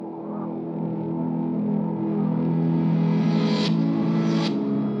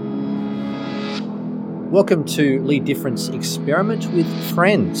Welcome to Lead Difference Experiment with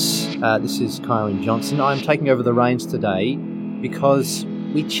Friends. This is Kyron Johnson. I'm taking over the reins today because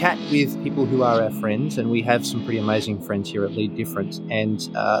we chat with people who are our friends, and we have some pretty amazing friends here at Lead Difference. And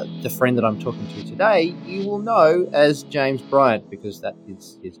the friend that I'm talking to today, you will know as James Bryant, because that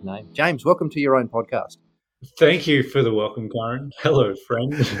is his name. James, welcome to your own podcast. Thank you for the welcome, Kyron. Hello,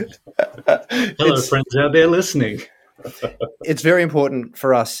 friend. Hello, friends out there listening. It's very important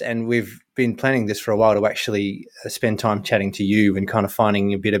for us, and we've been planning this for a while, to actually spend time chatting to you and kind of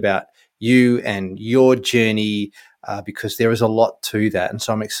finding a bit about you and your journey, because there is a lot to that. And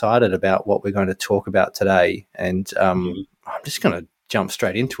so I'm excited about what we're going to talk about today. And I'm just going to jump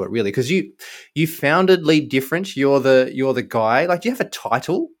straight into it, really, because you founded Lead Difference. You're the guy. Like, do you have a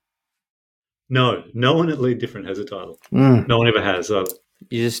title? No one at Lead Different has a title. No one ever has.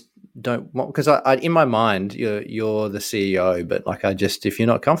 You just don't want, because I in my mind you're the CEO, but like, if you're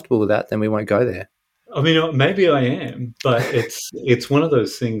not comfortable with that, then we won't go there. I mean, maybe I am, but it's one of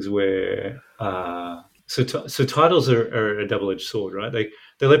those things where so titles are a double-edged sword, right? They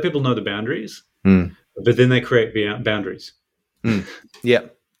let people know the boundaries, but then they create boundaries. Yeah,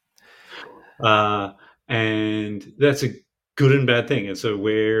 and that's a good and bad thing. And so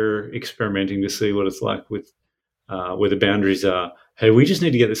we're experimenting to see what it's like with where the boundaries are. Hey, we just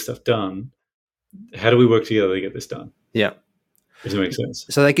need to get this stuff done. How do we work together to get this done? Yeah. Does it make sense?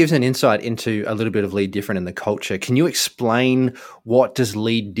 So that gives an insight into a little bit of Lead Different in the culture. Can you explain, what does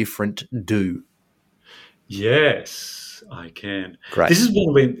Lead Different do? Yes, I can. Great. This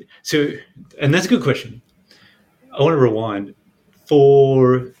is and that's a good question. I want to rewind.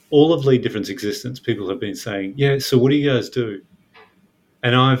 For all of Lead Different's existence, people have been saying, yeah, so what do you guys do?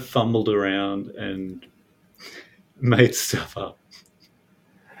 And I've fumbled around and made stuff up.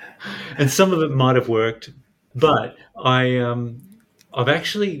 And some of it might have worked, but I've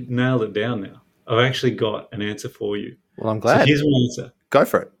actually nailed it down now. I've actually got an answer for you. Well, I'm glad. So here's my answer. Go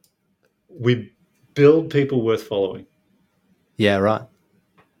for it. We build people worth following. Yeah, right.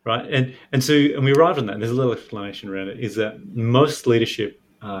 Right. And we arrived on that. And there's a little explanation around it, is that most leadership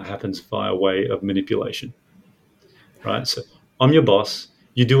happens via way of manipulation. Right. So I'm your boss.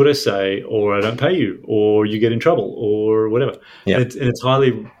 You do what I say, or I don't pay you, or you get in trouble, or whatever. Yeah. And it's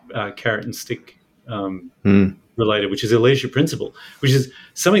highly carrot and stick related, which is a leadership principle, which is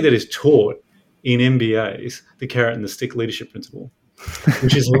something that is taught in MBAs, the carrot and the stick leadership principle,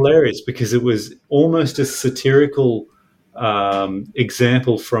 which is hilarious because it was almost a satirical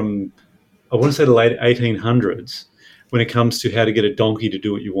example from, I want to say, the late 1800s when it comes to how to get a donkey to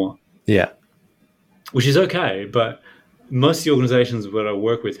do what you want. Yeah. Which is okay, but most of the organizations that I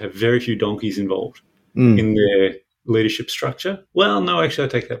work with have very few donkeys involved in their leadership structure. Well, no, actually, I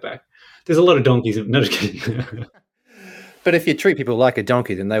take that back. There's a lot of donkeys. No, just kidding. But if you treat people like a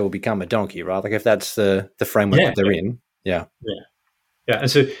donkey, then they will become a donkey, right? Like, if that's the framework that they're in. Yeah. Yeah.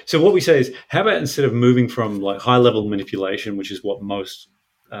 And so what we say is, how about, instead of moving from like high level manipulation, which is what most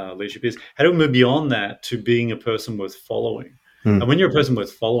leadership is, how do we move beyond that to being a person worth following? And when you're a person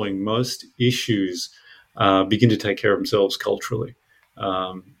worth following, most issues begin to take care of themselves culturally.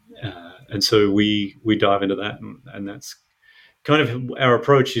 And so we dive into that, and that's kind of our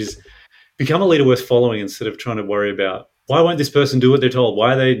approach, is become a leader worth following instead of trying to worry about, why won't this person do what they're told?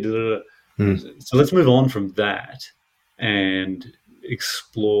 Why are they? So let's move on from that and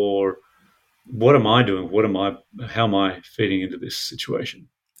explore, what am I doing? How am I feeding into this situation?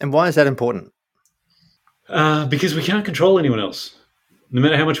 And why is that important? Because we can't control anyone else, no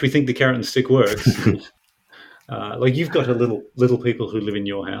matter how much we think the carrot and stick works. Like, you've got a little people who live in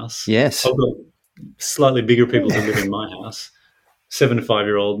your house. Yes. I've got slightly bigger people who live in my house, 7 to 5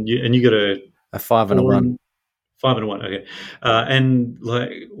 year old, and you got a 5 and a 1. 5 and a 1. Okay. And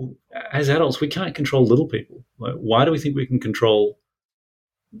like, as adults, we can't control little people. Like, why do we think we can control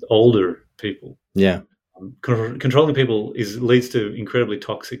older people? Yeah. Controlling people leads to incredibly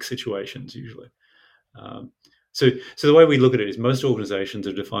toxic situations usually. So the way we look at it is, most organizations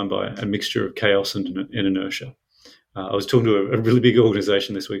are defined by a mixture of chaos and inertia. I was talking to a really big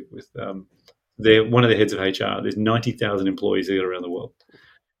organization this week with one of the heads of HR. There's 90,000 employees there around the world.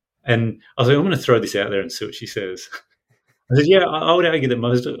 And I was like, I'm going to throw this out there and see what she says. I said, yeah, I would argue that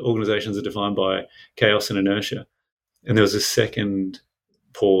most organizations are defined by chaos and inertia. And there was a second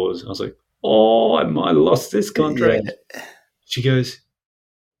pause. I was like, oh, I might have lost this contract. Yeah. She goes,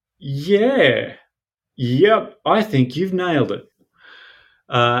 yeah. Yep, I think you've nailed it.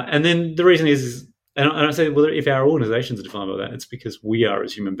 And then the reason is, and I say, well, if our organizations are defined by that, it's because we are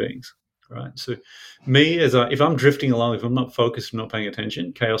as human beings, right? So me, if I'm drifting along, if I'm not focused, I'm not paying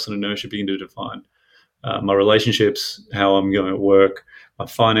attention, chaos and inertia begin to define my relationships, how I'm going at work, my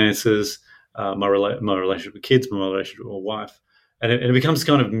finances, my relationship with kids, my relationship with my wife, and it becomes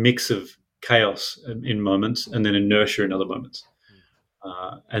kind of mix of chaos in moments and then inertia in other moments,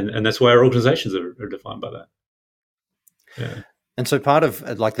 and that's why our organizations are defined by that. Yeah. And so part of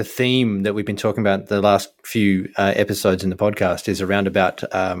like the theme that we've been talking about the last few episodes in the podcast is around about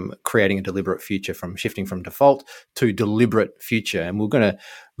creating a deliberate future, from shifting from default to deliberate future. And we're going to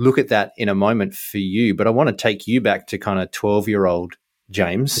look at that in a moment for you. But I want to take you back to kind of 12-year-old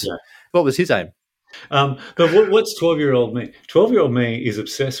James. Yeah. What was his aim? But what's 12-year-old me? 12-year-old me is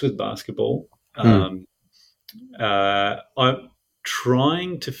obsessed with basketball. I'm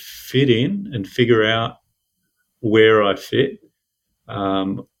trying to fit in and figure out where I fit.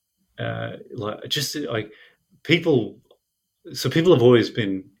 People have always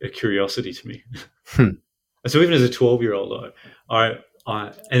been a curiosity to me. So even as a 12-year-old, I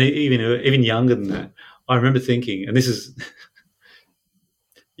and even younger than that, I remember thinking, and this is,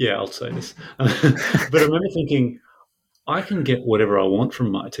 yeah, I'll say this, but I remember thinking, I can get whatever I want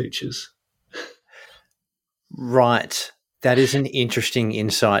from my teachers. Right. That is an interesting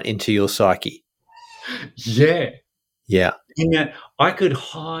insight into your psyche. Yeah. Yeah. In that I could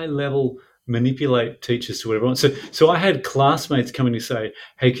high level manipulate teachers to whatever I want. So I had classmates coming to say,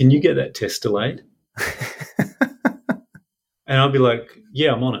 hey, can you get that test delayed? And I'd be like,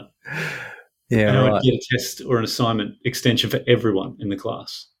 yeah, I'm on it. Yeah. And I would get a test or an assignment extension for everyone in the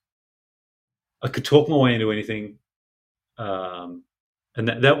class. I could talk my way into anything. And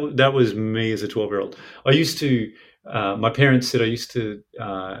that was me as a 12-year-old. I used to, my parents said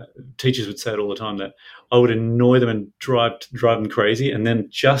teachers would say it all the time, that I would annoy them and drive them crazy. And then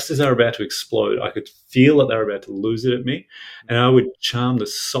just as they were about to explode, I could feel that they were about to lose it at me. And I would charm the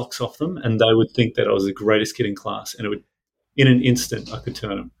socks off them, and they would think that I was the greatest kid in class. And it would, in an instant, I could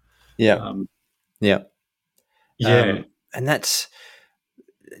turn them. Yeah. Yeah. And that's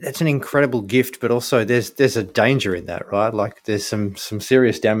an incredible gift, but also there's a danger in that, right? Like there's some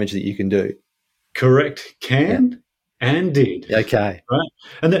serious damage that you can do. Correct. And did. Okay. Right.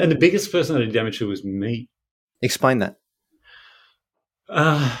 And the biggest person that did damage to was me. Explain that.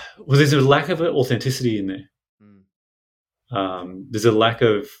 Well, there's a lack of authenticity in there. There's a lack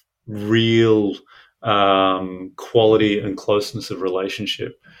of real quality and closeness of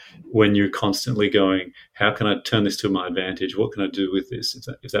relationship when you're constantly going, how can I turn this to my advantage? What can I do with this?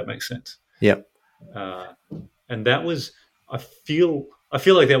 If that makes sense. Yeah. And that was, I feel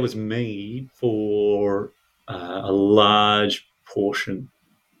like that was me for a large portion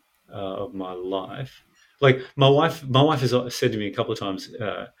of my life. Like my wife has said to me a couple of times.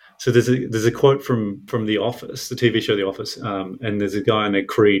 So there's a quote from The Office, the TV show The Office, and there's a guy in there,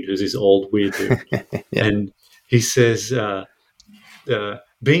 Creed, who's this old weird dude, yeah. And he says,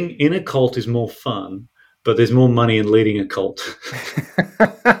 being in a cult is more fun, but there's more money in leading a cult.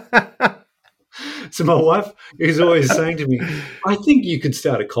 So my wife is always saying to me, I think you could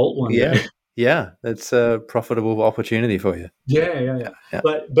start a cult one day. Yeah, that's a profitable opportunity for you. Yeah.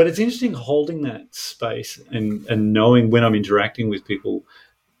 But it's interesting holding that space and knowing when I'm interacting with people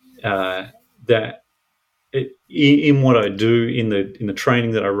that in what I do, in the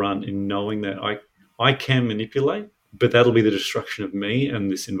training that I run, in knowing that I can manipulate, but that'll be the destruction of me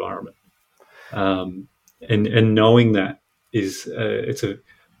and this environment. And knowing that is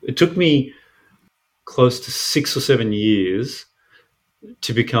it took me close to 6 or 7 years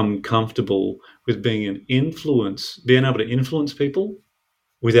to become comfortable with being able to influence people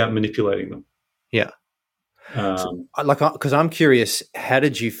without manipulating them. Yeah. Because I'm curious, how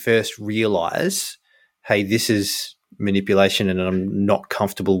did you first realize, hey, this is manipulation and I'm not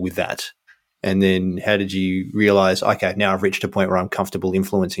comfortable with that? And then how did you realize, okay, now I've reached a point where I'm comfortable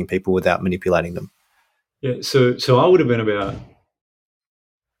influencing people without manipulating them? Yeah. So I would have been about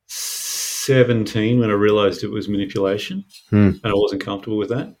 17 when I realized it was manipulation, and I wasn't comfortable with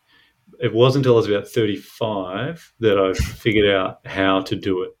that. It wasn't until I was about 35 that I figured out how to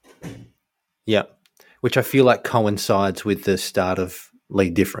do it. Yeah, which I feel like coincides with the start of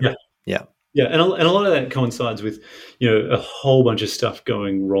Lead Different. Yeah, and a lot of that coincides with, a whole bunch of stuff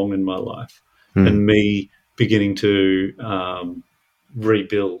going wrong in my life, and me beginning to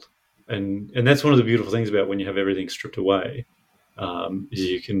rebuild. And that's one of the beautiful things about when you have everything stripped away. Is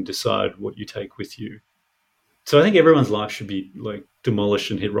you can decide what you take with you. So I think everyone's life should be like demolished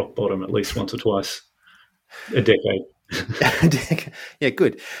and hit rock bottom at least once or twice a decade. Yeah,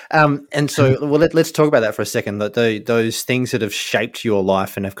 good. And so, well, let's talk about that for a second. Those things that have shaped your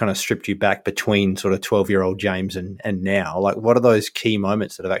life and have kind of stripped you back between sort of 12-year-old James and now. Like, what are those key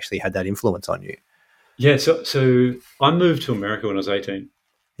moments that have actually had that influence on you? Yeah, so I moved to America when I was 18.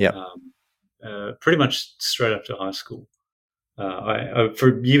 Yeah, pretty much straight after high school.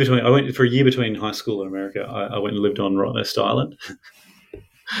 For a year between, I went for a year between high school and America. I went and lived on Rottnest Island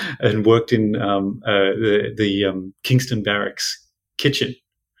and worked in the Kingston Barracks kitchen.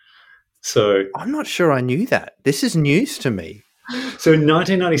 So I'm not sure I knew that. This is news to me. So in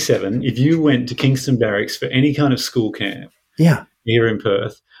 1997, if you went to Kingston Barracks for any kind of school camp here in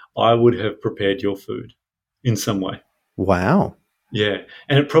Perth, I would have prepared your food in some way. Wow. Yeah.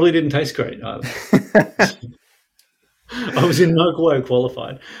 And it probably didn't taste great either. I was in no way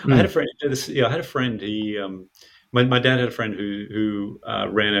qualified. I had a friend. I had a friend. My dad had a friend who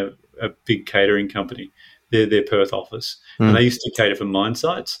ran a big catering company, their Perth office, and they used to cater for mine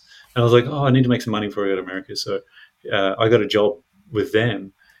sites. And I was like, oh, I need to make some money before I go to America. So I got a job with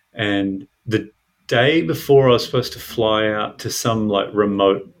them. And the day before I was supposed to fly out to some like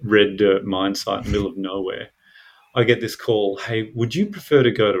remote red dirt mine site in the middle of nowhere, I get this call, hey, would you prefer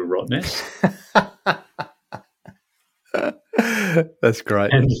to go to Rottnest? That's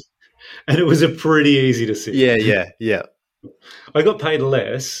great. And it was a pretty easy decision. Yeah. I got paid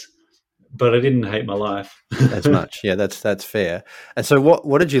less, but I didn't hate my life as much. Yeah, that's fair. And so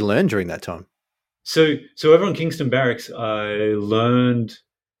what did you learn during that time? So over on Kingston Barracks, I learned.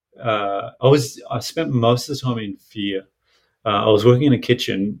 I spent most of the time in fear. I was working in a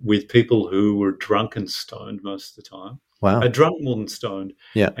kitchen with people who were drunk and stoned most of the time. Wow, drunk more than stoned.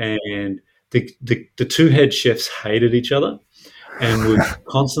 Yeah, and the two head chefs hated each other and would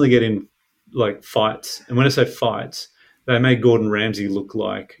constantly get in like fights. And when I say fights, they made Gordon Ramsay look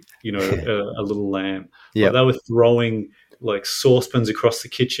like a little lamb. Yeah, like they were throwing like saucepans across the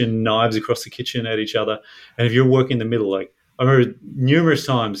kitchen, knives across the kitchen at each other. And if you're working in the middle, like I remember numerous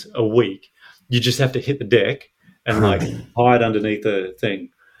times a week, you just have to hit the deck and like hide underneath the thing.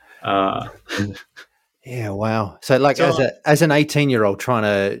 Yeah, wow. So like as an 18-year-old trying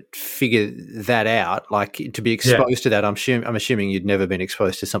to figure that out, like to be exposed to that, I'm assuming you'd never been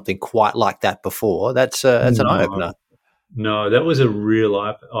exposed to something quite like that before. That's an eye-opener. No, that was a real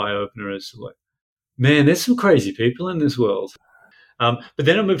eye-opener as like, man, there's some crazy people in this world. But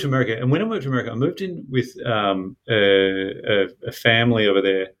then I moved to America. And when I moved to America, I moved in with a family over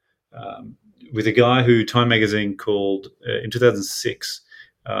there with a guy who Time Magazine called, in 2006,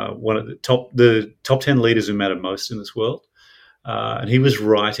 one of the top 10 leaders who matter most in this world. And he was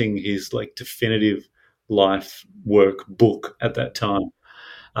writing his like definitive life work book at that time.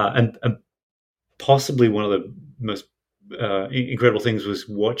 And possibly one of the most incredible things was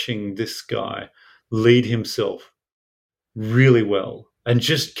watching this guy lead himself really well and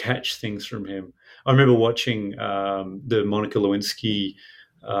just catch things from him. I remember watching the Monica Lewinsky,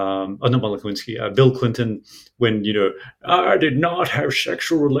 not Monica Lewinsky, Bill Clinton, when, I did not have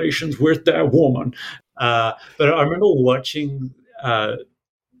sexual relations with that woman. But I remember watching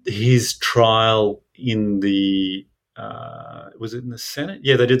his trial in the, was it in the Senate?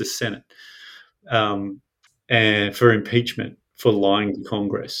 Yeah, they did the Senate. And for impeachment for lying to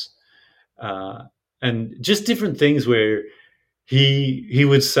Congress, and just different things where he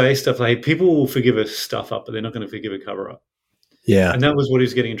would say stuff like, hey, people will forgive a stuff up, but they're not going to forgive a cover up. Yeah. And that was what he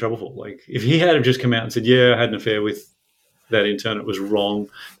was getting in trouble for. Like if he had just come out and said, yeah, I had an affair with that intern, it was wrong,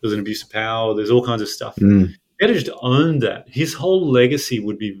 there was an abuse of power, there's all kinds of stuff. He had to just own that. His whole legacy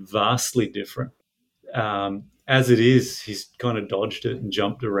would be vastly different. As it is, he's kind of dodged it and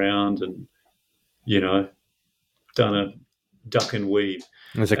jumped around and, done a duck and weave.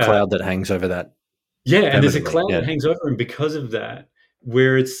 There's a cloud that hangs over that. Yeah, and there's a cloud that hangs over him because of that,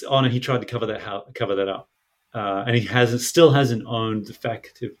 where it's on, and he tried to cover that up. And he still hasn't owned the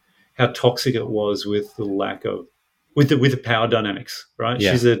fact of how toxic it was with the lack of, with the power dynamics, right?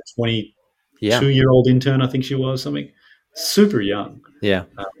 Yeah. She's a 22-year-old intern, I think she was, something super young. Yeah.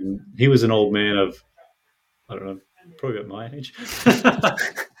 He was an old man of, I don't know, probably about my age.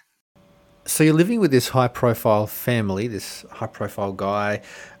 So you're living with this high-profile family, this high-profile guy,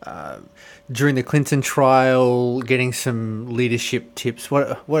 during the Clinton trial, getting some leadership tips.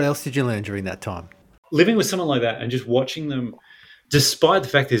 What else did you learn during that time? Living with someone like that and just watching them, despite the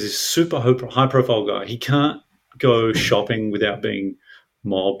fact there's this super high-profile guy, he can't go shopping without being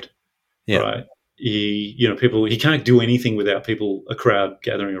mobbed, right? He can't do anything without a crowd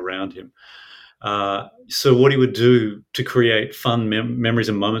gathering around him. So what he would do to create fun memories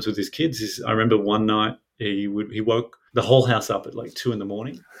and moments with his kids is, I remember one night he woke the whole house up at like 2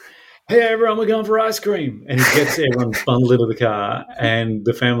 a.m. Hey everyone, we're going for ice cream, and he gets everyone bundled into the car, and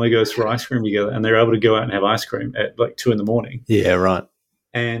the family goes for ice cream together, and they're able to go out and have ice cream at like 2 a.m. Yeah, right.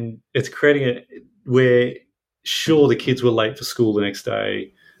 And it's creating it where, sure, the kids were late for school the next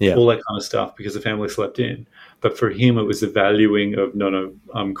day, all that kind of stuff because the family slept in, but for him it was the valuing of no,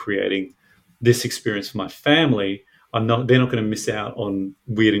 I'm creating this experience for my family. They're not going to miss out on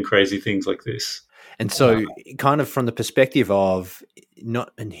weird and crazy things like this. And so, kind of from the perspective of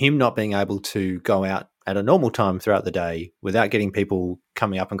him not being able to go out at a normal time throughout the day without getting people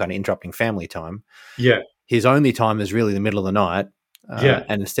coming up and kind of interrupting family time. Yeah. His only time is really the middle of the night.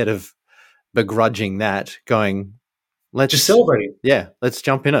 And instead of begrudging that, going, let's just celebrate it. Yeah, let's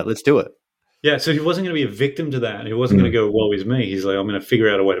jump in it. Let's do it. Yeah. So he wasn't going to be a victim to that. He wasn't going to go, woe is me. He's like, I'm going to figure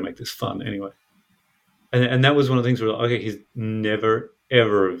out a way to make this fun anyway. And that was one of the things where, okay, he's never,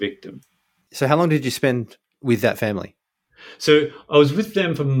 ever a victim. So how long did you spend with that family? So I was with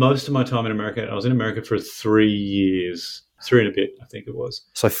them for most of my time in America. I was in America for 3 years, 3 and a bit, I think it was.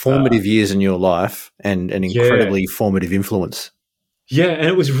 So formative years in your life and an incredibly formative influence. Yeah, and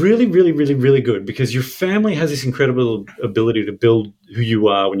it was really, really, really, really good because your family has this incredible ability to build who you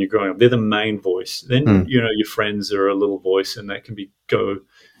are when you're growing up. They're the main voice. Then, your friends are a little voice, and that can go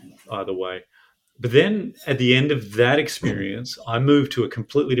either way. But then at the end of that experience, I moved to a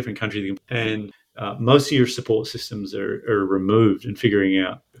completely different country, and most of your support systems are removed, and figuring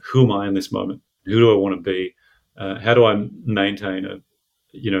out, who am I in this moment? Who do I want to be? How do I maintain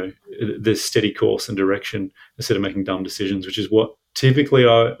this steady course and direction instead of making dumb decisions, which is what typically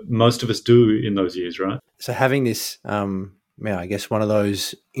most of us do in those years, right? So having this, I guess one of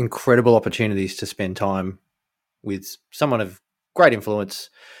those incredible opportunities to spend time with someone of great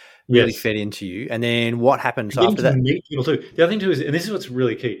influence really fed into you. And then what happens after that? Meet people too. The other thing too is, and this is what's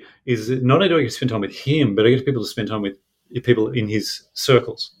really key, is that not only do I get to spend time with him, but I get people to spend time with people in his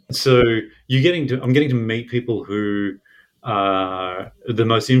circles. So I'm getting to meet people who are the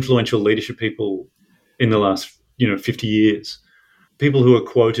most influential leadership people in the last 50 years. People who are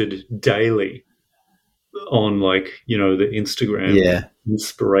quoted daily on the Instagram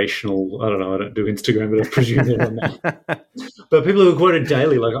inspirational. I don't know. I don't do Instagram, but I presume they're on that. But people who are quoted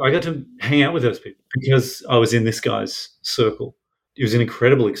daily, I got to hang out with those people because I was in this guy's circle. It was an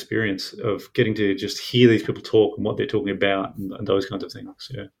incredible experience of getting to just hear these people talk and what they're talking about and those kinds of things.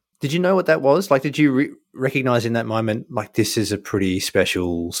 Yeah. Did you know what that was? Did you recognize in that moment, this is a pretty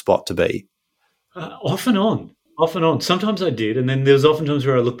special spot to be? Off and on. Sometimes I did, and then there's often times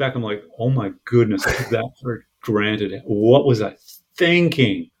where I look back, I'm like, oh my goodness, I took that for granted. What was I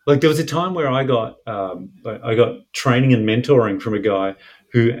thinking? There was a time where I got training and mentoring from a guy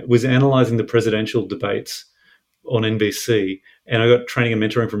who was analyzing the presidential debates on NBC, and I got training and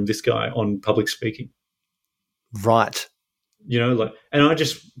mentoring from this guy on public speaking. Right. And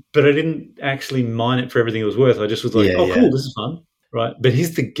but I didn't actually mine it for everything it was worth. I just was like, cool, this is fun. Right. But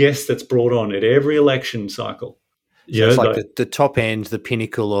he's the guest that's brought on at every election cycle. So it's the top end, the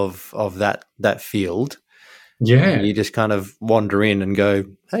pinnacle of that field. Yeah. And you just kind of wander in and go,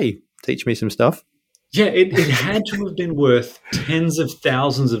 hey, teach me some stuff. Yeah, it had to have been worth tens of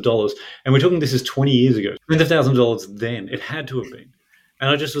thousands of dollars. And we're talking, this is 20 years ago. Tens of thousands of dollars then. It had to have been. And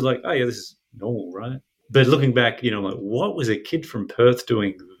I just was like, oh, yeah, this is normal, right? But looking back, what was a kid from Perth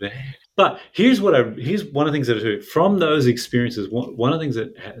doing there? But here's one of the things that I do. From those experiences, one of the things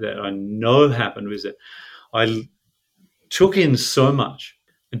that I know happened was that I took in so much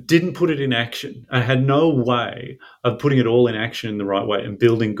and didn't put it in action. I had no way of putting it all in action in the right way and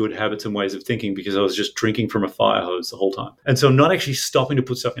building good habits and ways of thinking because I was just drinking from a fire hose the whole time. And so I'm not actually stopping to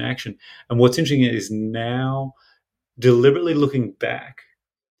put stuff in action. And what's interesting is now deliberately looking back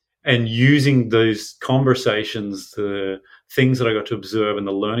and using those conversations, the things that I got to observe and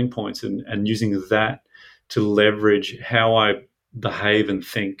the learning points and using that to leverage how I behave and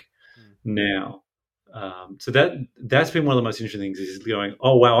think now. So that's been one of the most interesting things is going,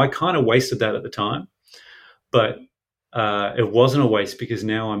 oh, wow, I kind of wasted that at the time, but it wasn't a waste because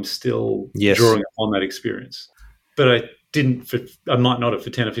now I'm still drawing upon that experience. But I might not have for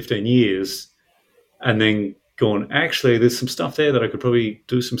 10 or 15 years and then gone, actually, there's some stuff there that I could probably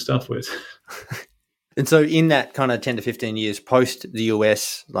do some stuff with. And so in that kind of 10 to 15 years post the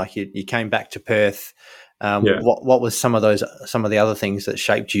US, you came back to Perth, what was some of the other things that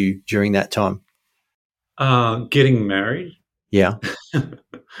shaped you during that time? Getting married. Yeah.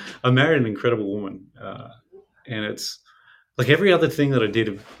 I married an incredible woman. And it's like every other thing that I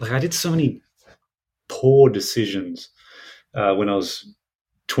did. I did so many poor decisions when I was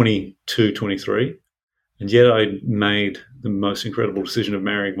 22, 23. And yet I made the most incredible decision of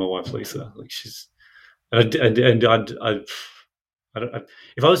marrying my wife, Lisa. If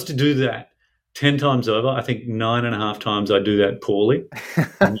I was to do that 10 times over, I think 9.5 times I do that poorly.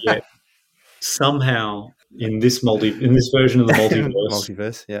 And yet somehow in this version of the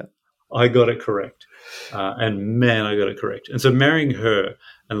multiverse, I got it correct. And man, I got it correct. And so marrying her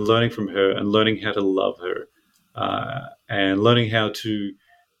and learning from her and learning how to love her and learning how to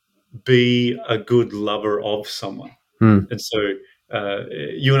be a good lover of someone And so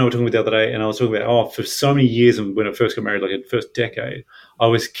you and I were talking about the other day, and I was talking about, for so many years, and when I first got married, like the first decade, I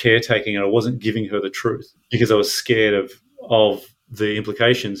was caretaking and I wasn't giving her the truth because I was scared of the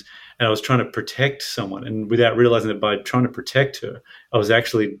implications, and I was trying to protect someone, and without realizing that by trying to protect her, I was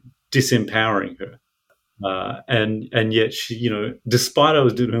actually disempowering her. And yet she, despite I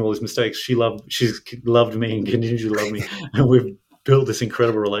was doing all these mistakes, she's loved me and continues to love me, and we've built this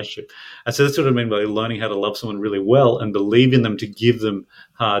incredible relationship. And so that's what I mean by learning how to love someone really well and believe in them to give them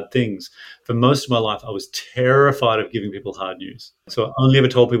hard things. For most of my life, I was terrified of giving people hard news. So I only ever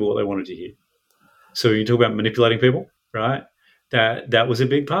told people what they wanted to hear. So you talk about manipulating people, right? That was a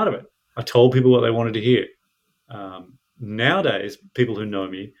big part of it. I told people what they wanted to hear. Nowadays, people who know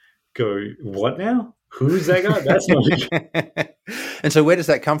me go, "What now? Who's that guy?" That's not me. And so where does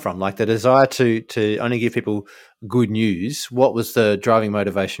that come from? Like the desire to only give people good news, what was the driving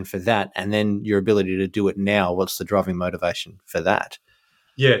motivation for that? And then your ability to do it now, what's the driving motivation for that?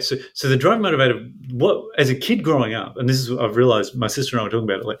 Yeah, so the driving motivator, as a kid growing up, and this is what I've realized, my sister and I were talking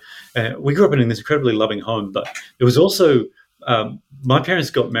about it, like, we grew up in this incredibly loving home, but it was also, my parents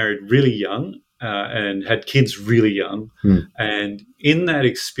got married really young and had kids really young. And in that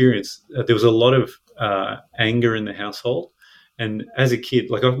experience, there was a lot of anger in the household. And as a kid,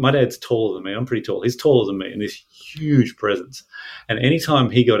 like my dad's taller than me. I'm pretty tall. He's taller than me, and this huge presence. And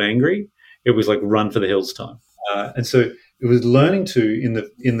anytime he got angry, it was like run for the hills time. And so it was learning to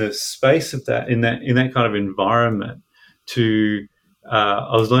in the space of that in that kind of environment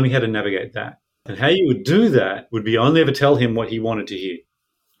I was learning how to navigate that. And how you would do that would be only ever tell him what he wanted to hear.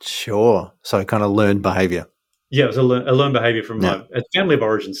 Sure. So kind of learned behavior. Yeah, it was a learned behavior from my family of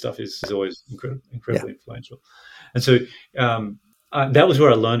origin stuff is always incredibly influential. And so that was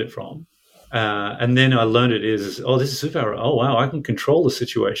where I learned it from. And then I learned it is, this is superpower. Oh, wow, I can control the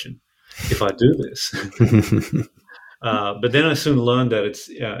situation if I do this. But then I soon learned that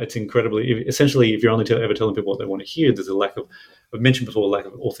it's incredibly, essentially, if you're only ever telling people what they want to hear, there's a lack of, I've mentioned before, a lack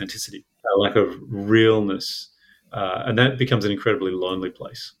of authenticity, a lack of realness. And that becomes an incredibly lonely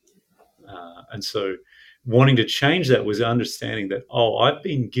place. And so wanting to change that was understanding that, I've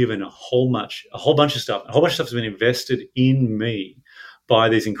been given a whole bunch of stuff. A whole bunch of stuff has been invested in me by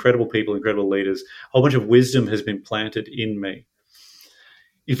these incredible people, incredible leaders. A whole bunch of wisdom has been planted in me.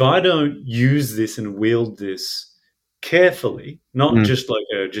 If I don't use this and wield this carefully, not just like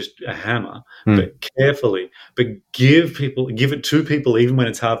a hammer, but carefully, but give it to people even when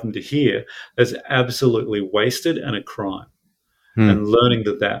it's hard for them to hear, that's absolutely wasted and a crime. And learning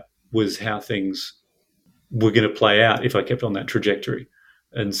that was how things were going to play out if I kept on that trajectory.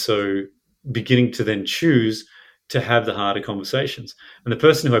 And so beginning to then choose to have the harder conversations. And the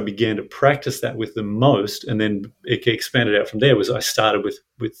person who I began to practice that with the most, and then it expanded out from there, was I started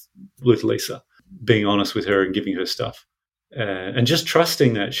with Lisa, being honest with her and giving her stuff. And just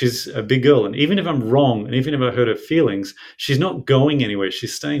trusting that she's a big girl. And even if I'm wrong, and even if I hurt her feelings, she's not going anywhere.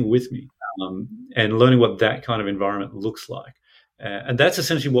 She's staying with me, and learning what that kind of environment looks like. And that's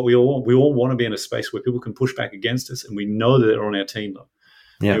essentially what we all want. We all want to be in a space where people can push back against us, and we know that they're on our team, though.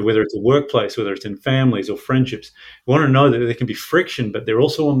 Yeah. Whether it's a workplace, whether it's in families or friendships, we want to know that there can be friction, but they're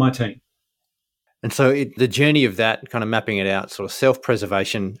also on my team. And so the journey of that, kind of mapping it out, sort of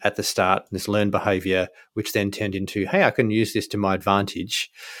self-preservation at the start, this learned behavior, which then turned into, hey, I can use this to my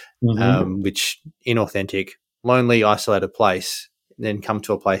advantage, which inauthentic, lonely, isolated place, then come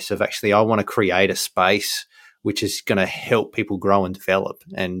to a place of actually I want to create a space which is going to help people grow and develop.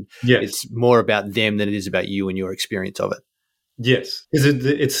 And it's more about them than it is about you and your experience of it. Yes, because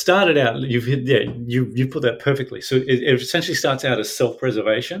it started out. You've put that perfectly. So it essentially starts out as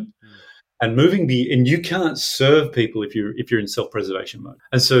self-preservation, and and you can't serve people if you're in self-preservation mode.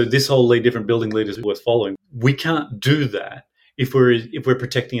 And so this whole different building leaders worth following. We can't do that if we're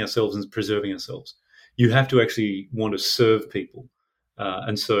protecting ourselves and preserving ourselves. You have to actually want to serve people,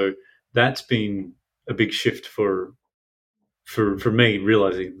 and so that's been a big shift for me,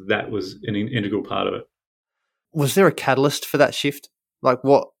 realizing that was an integral part of it. Was there a catalyst for that shift? Like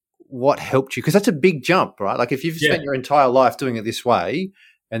what helped you? Because that's a big jump, right? Like if you've spent your entire life doing it this way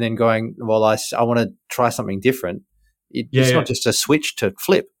and then going, well, I want to try something different. It's not just a switch to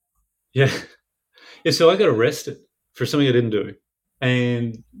flip. Yeah. Yeah. So I got arrested for something I didn't do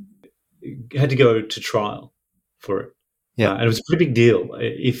and had to go to trial for it. Yeah. And it was a pretty big deal.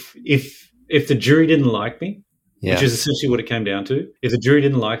 If the jury didn't like me, which is essentially what it came down to, if the jury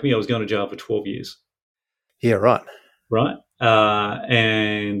didn't like me, I was going to jail for 12 years. Yeah, right. Right.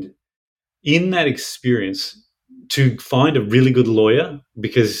 And in that experience, to find a really good lawyer,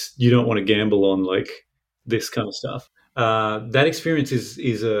 because you don't want to gamble on like this kind of stuff, that experience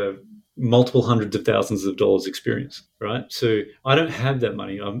is multiple hundreds of thousands of dollars experience, right? So I don't have that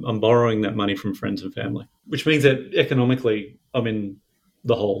money. I'm borrowing that money from friends and family, which means that economically I'm in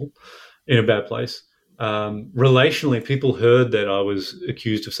the hole, in a bad place. Relationally, people heard that I was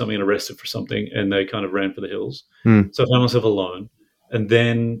accused of something and arrested for something, and they kind of ran for the hills. So I found myself alone. And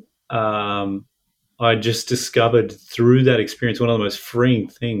then I just discovered through that experience, one of the most freeing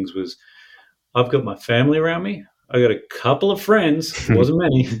things was I've got my family around me. I got a couple of friends, it wasn't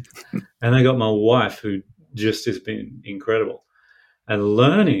many, and I got my wife, who just has been incredible. And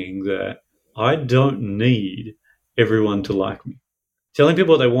learning that I don't need everyone to like me. Telling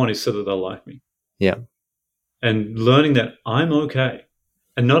people what they want is so that they'll like me. Yeah. And learning that I'm okay.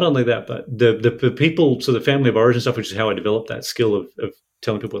 And not only that, but the people, so the family of origin stuff, which is how I developed that skill of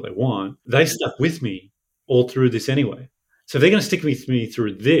telling people what they want, they stuck with me all through this anyway. So if they're going to stick with me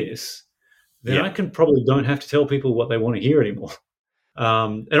through this, then I can probably don't have to tell people what they want to hear anymore.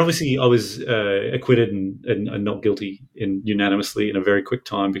 And obviously I was acquitted and not guilty unanimously in a very quick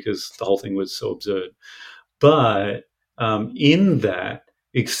time because the whole thing was so absurd. But in that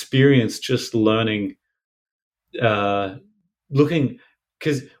experience, just learning, looking,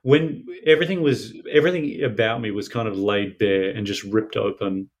 because when everything about me was kind of laid bare and just ripped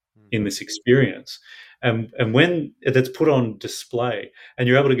open in this experience, and when that's put on display, and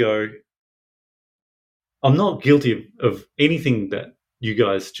you're able to go, I'm not guilty of anything that you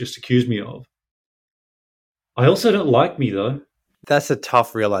guys just accused me of. I also don't like me, though. That's a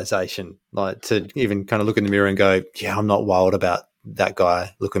tough realization, like to even kind of look in the mirror and go, yeah, I'm not wild about that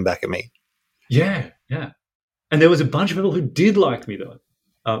guy looking back at me. Yeah. And there was a bunch of people who did like me, though.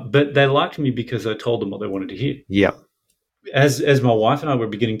 But they liked me because I told them what they wanted to hear. Yeah. As my wife and I were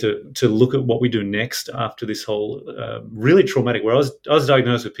beginning to look at what we do next after this whole really traumatic, where I was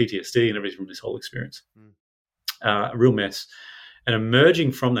diagnosed with PTSD and everything from this whole experience, a real mess. And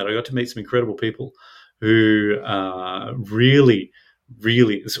emerging from that, I got to meet some incredible people who really,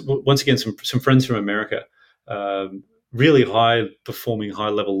 once again, some friends from America, really high performing, high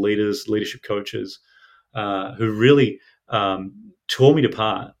level leaders, leadership coaches, who really tore me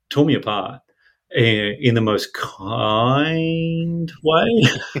apart in the most kind way,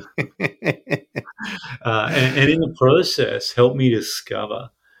 and in the process helped me discover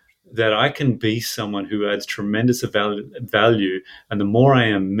that I can be someone who adds tremendous value, and the more I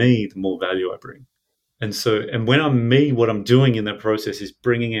am me, the more value I bring. And when I'm me, what I'm doing in that process is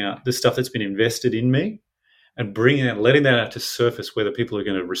bringing out the stuff that's been invested in me and letting that out to surface, whether people are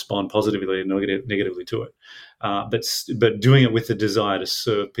going to respond positively or negatively to it. But doing it with the desire to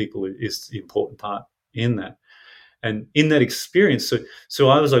serve people is the important part in that. And in that experience, so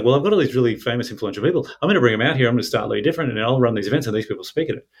I was like, well, I've got all these really famous, influential people. I'm going to bring them out here. I'm going to start Lead Different, and I'll run these events, and these people speak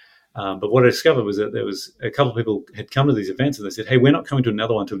at it. But what I discovered was that there was a couple of people had come to these events, and they said, hey, we're not coming to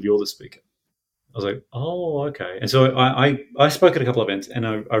another one until you're the speaker. I was like, oh, okay. And so I spoke at a couple of events, and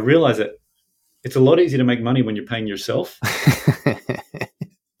I realized that it's a lot easier to make money when you're paying yourself. And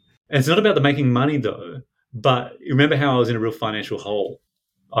it's not about the making money, though. But remember how I was in a real financial hole?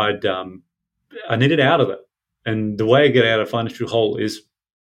 I needed out of it. And the way I get out of a financial hole is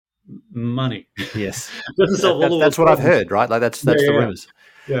money. Yes. That's what I've heard, right? Like that's the rumors.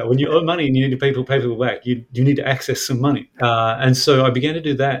 Yeah, when you owe money and you need to pay people back, you need to access some money. And so I began to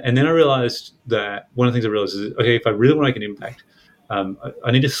do that. And then I realized that one of the things I realized is, okay, if I really want to make an impact,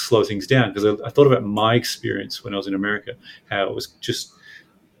 I need to slow things down, because I thought about my experience when I was in America, how it was just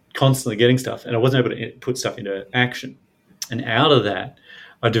constantly getting stuff and I wasn't able to put stuff into action. And out of that,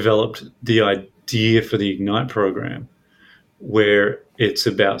 I developed the idea for the Ignite program, where it's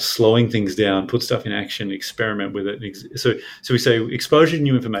about slowing things down, put stuff in action, experiment with it. So we say exposure to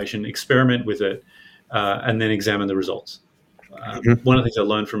new information, experiment with it, and then examine the results. One of the things I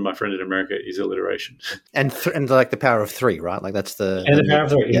learned from my friend in America is alliteration. And like the power of three, right? Like that's the power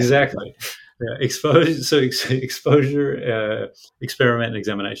of three, exactly. Yeah, exposure, experiment, and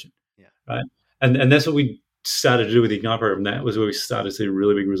examination. Yeah. Right. And that's what we started to do with the Ignite program. That was where we started to see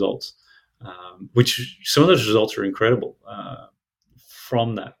really big results, which some of those results are incredible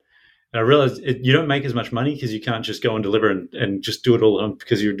from that. And I realized you don't make as much money because you can't just go and deliver and just do it all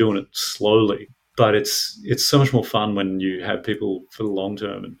because you're doing it slowly. But it's so much more fun when you have people for the long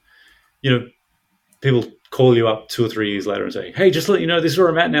term. And, people call you up 2 or 3 years later and say, hey, just to let you know, this is where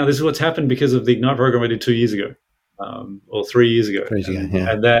I'm at now. This is what's happened because of the Ignite program I did 2 years ago or 3 years ago.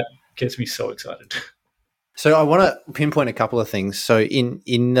 And that gets me so excited. So I want to pinpoint a couple of things. So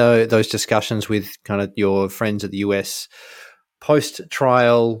in those discussions with kind of your friends at the US,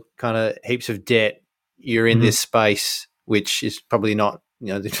 post-trial kind of heaps of debt, you're in this space, which is probably not,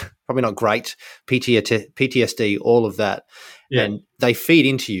 probably not great, PTSD, all of that. Yeah. and they feed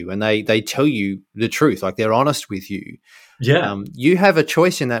into you, and they tell you the truth, like they're honest with you. Yeah. You have a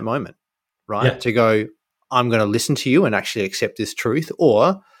choice in that moment, right? Yeah. To go, I'm going to listen to you and actually accept this truth,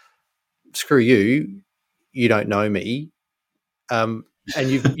 or screw you, you don't know me. And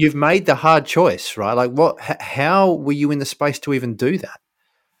you've made the hard choice, right? Like, how were you in the space to even do that?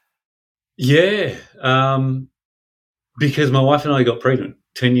 Yeah. Because my wife and I got pregnant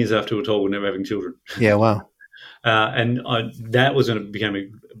 10 years after we were told we're never having children. Yeah, wow. And that was when it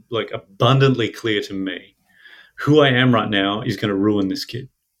became abundantly clear to me, who I am right now is going to ruin this kid.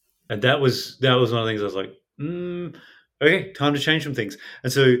 And that was one of the things I was like, okay, time to change some things.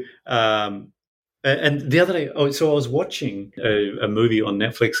 And so, and the other day, so I was watching a movie on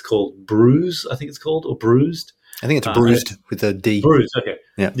Netflix called Bruise, I think it's called, or Bruised. I think it's Bruised with a D. Bruised, okay.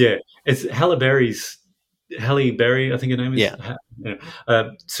 Yeah. It's Halle Berry, I think her name is. Yeah.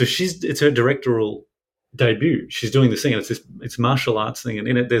 So it's her directorial debut. She's doing this thing, and it's martial arts thing, and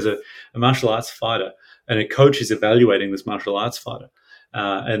in it there's a martial arts fighter, and a coach is evaluating this martial arts fighter,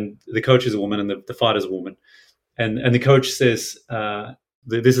 and the coach is a woman, and the fighter's a woman, and the coach says,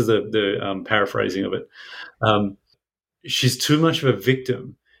 this is the paraphrasing of it, she's too much of a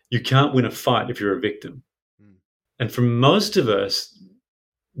victim. You can't win a fight if you're a victim. And for most of us,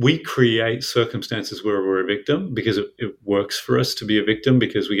 we create circumstances where we're a victim because it works for us to be a victim,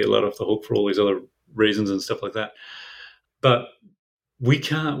 because we get let off the hook for all these other reasons and stuff like that. But we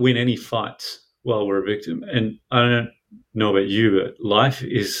can't win any fights while we're a victim. And I don't know about you, but life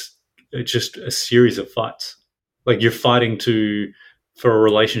is just a series of fights. Like, you're fighting for a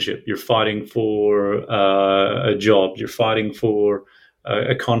relationship, you're fighting for a job, you're fighting for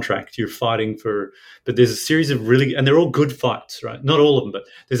a contract, you're fighting for, but there's a series of and they're all good fights, right? Not all of them, but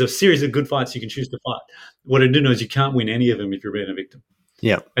there's a series of good fights you can choose to fight. What I do know is you can't win any of them if you're being a victim.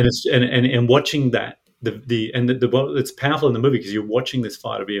 Yeah. And it's and watching that, it's powerful in the movie because you're watching this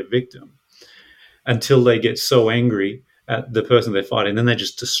fighter be a victim until they get so angry at the person they're fighting, then they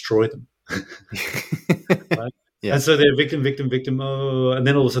just destroy them. Right? Yeah. And so they're victim, and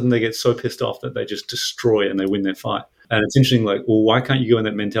then all of a sudden they get so pissed off that they just destroy and they win their fight. And it's interesting, like, well, why can't you go in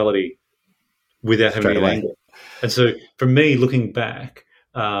that mentality without having any anger? And so for me, looking back,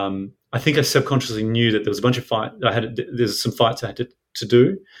 I think I subconsciously knew that there was a bunch of there's some fights I had to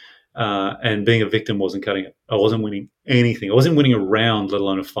do, and being a victim wasn't cutting it. I wasn't winning anything. I wasn't winning a round, let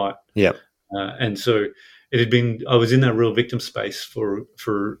alone a fight. Yeah. And so I was in that real victim space for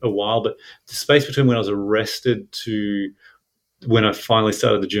a while, but the space between when I was arrested to when I finally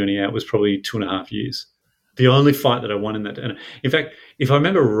started the journey out was probably 2.5 years. The only fight that I won in that. And in fact, if I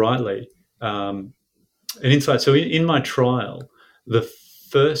remember rightly, an insight. So in my trial,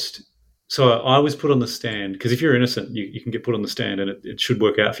 so I was put on the stand, because if you're innocent, you can get put on the stand, and it should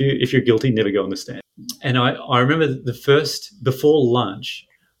work out for you. If you're guilty, never go on the stand. And I remember before lunch,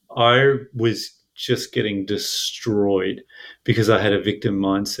 I was just getting destroyed because I had a victim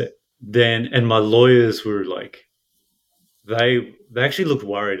mindset then, and my lawyers were like, they actually looked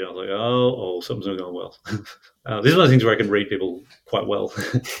worried. I was like, oh, something's not going well. This is one of the things where I can read people quite well.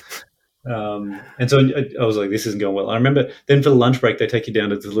 And so I was like, this isn't going well. I remember then for the lunch break, they take you down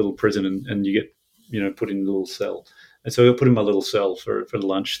to this little prison and you get, put in a little cell. And so I got put in my little cell for the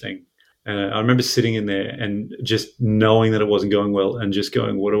lunch thing. I remember sitting in there and just knowing that it wasn't going well and just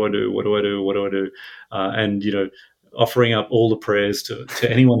going, what do I do? What do I do? What do I do? And, offering up all the prayers to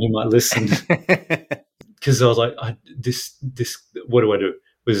anyone who might listen. Because I was like, this, what do I do?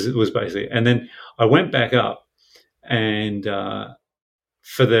 Was basically. And then I went back up, and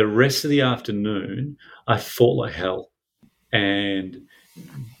for the rest of the afternoon, I fought like hell and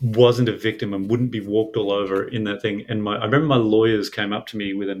wasn't a victim and wouldn't be walked all over in that thing. And I remember my lawyers came up to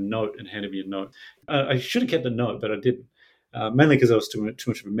me with a note and handed me a note. I should have kept the note, but I didn't, mainly because I was too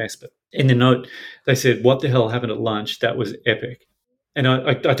much of a mess. But in the note, they said, what the hell happened at lunch? That was epic. And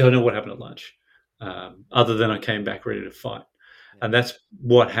I don't know what happened at lunch, other than I came back ready to fight. And that's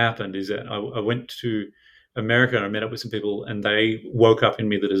what happened, is that I went to America and I met up with some people, and they woke up in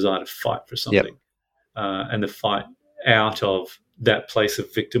me the desire to fight for something. Yep. And the fight out of that place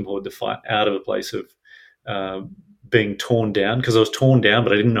of victimhood, the fight out of a place of being torn down, because I was torn down,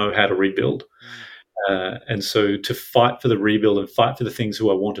 but I didn't know how to rebuild. And so to fight for the rebuild and fight for the things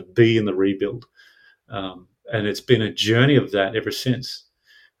who I want to be in the rebuild. And it's been a journey of that ever since.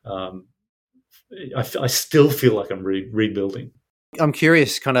 I still feel like I'm rebuilding. I'm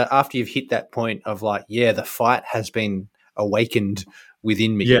curious, kind of after you've hit that point of like, the fight has been awakened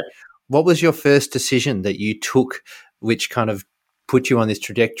within me. Yeah. What was your first decision that you took, which kind of put you on this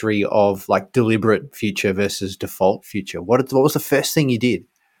trajectory of like deliberate future versus default future? What was the first thing you did?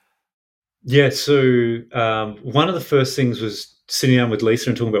 Yeah. So one of the first things was sitting down with Lisa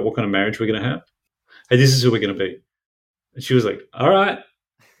and talking about what kind of marriage we're going to have. Hey, this is who we're going to be. And she was like, all right,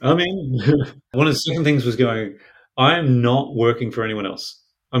 I'm in. One of the second things was going, I am not working for anyone else.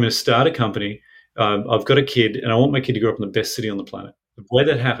 I'm going to start a company. I've got a kid, and I want my kid to grow up in the best city on the planet. The way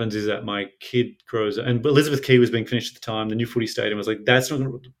that happens is that my kid grows, and Elizabeth Quay was being finished at the time. The new footy stadium was like, that's not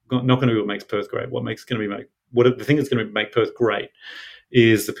going to be what makes Perth great. The thing that's going to make Perth great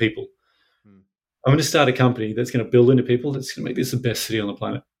is the people. I'm going to start a company that's going to build into people. That's going to make this the best city on the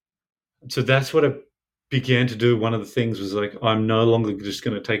planet. So that's what I began to do. One of the things was like, I'm no longer just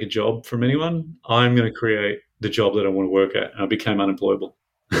going to take a job from anyone. I'm going to create the job that I want to work at. And I became unemployable.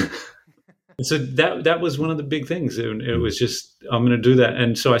 So that was one of the big things. It was just, I'm going to do that.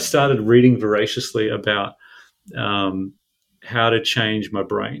 And so I started reading voraciously about how to change my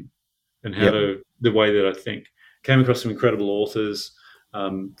brain and the way that I think. Came across some incredible authors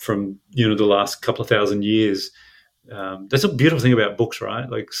from the last couple of thousand years. That's a beautiful thing about books, right?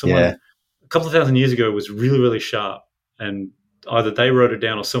 Like someone a couple of thousand years ago was really, really sharp, and either they wrote it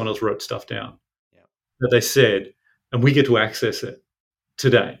down or someone else wrote stuff down that they said, and we get to access it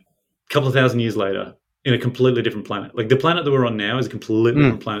today, a couple of thousand years later, in a completely different planet. Like the planet that we're on now is a completely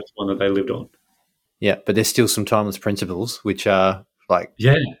different planet to the one that they lived on. Yeah, but there's still some timeless principles which are like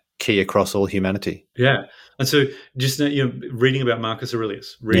key across all humanity. Yeah. And so just reading about Marcus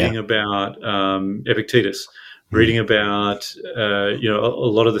Aurelius, reading about Epictetus, reading about a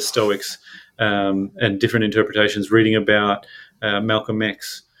lot of the Stoics and different interpretations, reading about Malcolm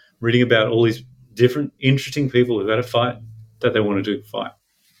X, reading about all these different interesting people who had a fight that they wanted to fight.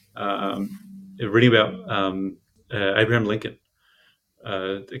 Reading about Abraham Lincoln.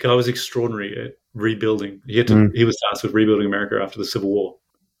 The guy was extraordinary at rebuilding. He was tasked with rebuilding America after the Civil War.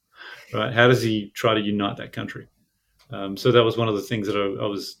 Right? How does he try to unite that country? So that was one of the things that I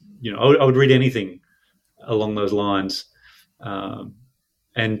was, I would read anything along those lines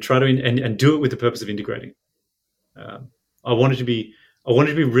and try to and do it with the purpose of integrating. I wanted to be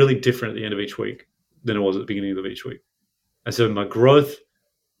really different at the end of each week than I was at the beginning of each week. And so my growth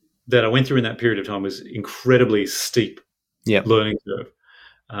that I went through in that period of time was incredibly steep learning curve.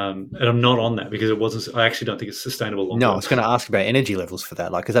 And I'm not on that because I actually don't think it's sustainable long term. I was going to ask about energy levels for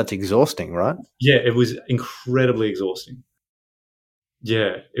that, because that's exhausting, right? Yeah, it was incredibly exhausting.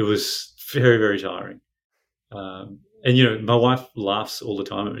 Yeah, it was very, very tiring. And my wife laughs all the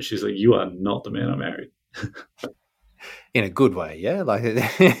time at me. She's like, "You are not the man I married." In a good way, yeah, like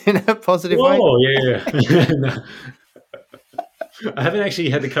in a positive way. Oh, yeah. No. I haven't actually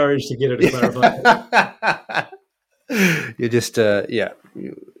had the courage to get her to clarify. You're just,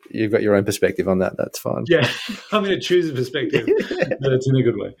 you've got your own perspective on that. That's fine. Yeah, I'm going to choose a perspective, but it's in a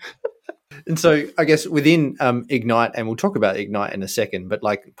good way. And so I guess within Ignite, and we'll talk about Ignite in a second, but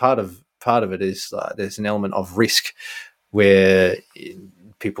like part of it is there's an element of risk where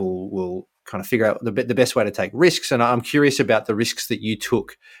people will kind of figure out the best way to take risks. And I'm curious about the risks that you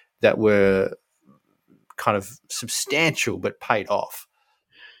took that were kind of substantial but paid off.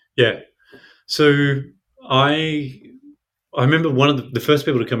 Yeah. So I remember one of the first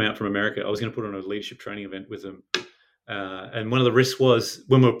people to come out from America. I was going to put on a leadership training event with them. And one of the risks was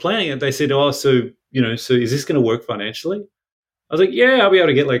when we were planning it, they said, so is this going to work financially? I was like, yeah, I'll be able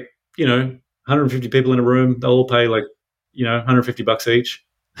to get 150 people in a room. They'll all pay $150 each.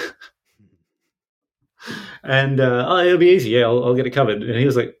 And it'll be easy. Yeah, I'll get it covered. And he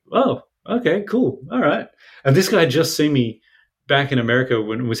was like, oh, okay, cool. All right. And this guy had just seen me back in America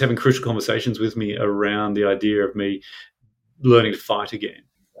when he was having crucial conversations with me around the idea of me learning to fight again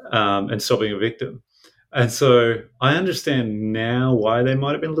and stop being a victim. And so I understand now why they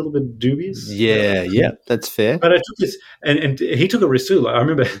might have been a little bit dubious. Yeah, that's fair. But I took this, and he took a risk too. Like I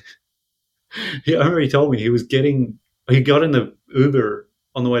remember he told me he got in the Uber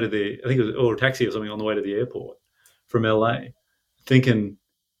on the way to or a taxi or something on the way to the airport from LA, thinking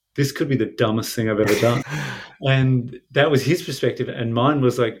this could be the dumbest thing I've ever done. And that was his perspective, and mine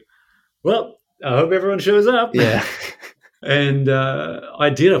was like, well, I hope everyone shows up. Yeah. And I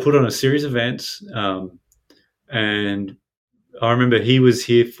did. I put on a series of events, and I remember he was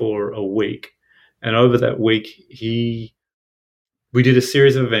here for a week, and over that week, we did a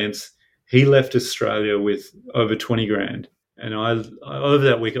series of events. He left Australia with over 20 grand, and over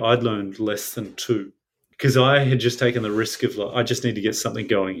that week, I'd learned less than 2 because I had just taken the risk of I just need to get something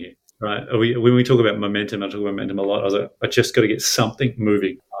going here, right? When we talk about momentum, I talk about momentum a lot. I was like, I just got to get something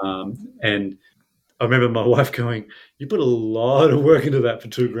moving, and I remember my wife going, "You put a lot of work into that for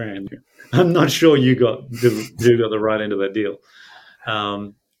 2 grand. I'm not sure you got the right end of that deal."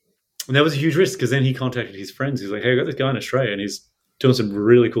 And that was a huge risk because then he contacted his friends. He's like, "Hey, I got this guy in Australia and he's doing some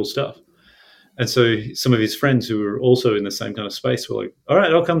really cool stuff." And so some of his friends who were also in the same kind of space were like, all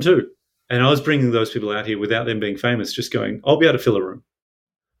right, I'll come too. And I was bringing those people out here without them being famous, just going, I'll be able to fill a room.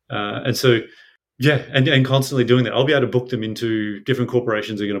 And so, yeah, and constantly doing that. I'll be able to book them into different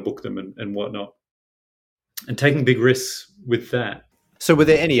corporations are going to book them and whatnot. And taking big risks with that. So were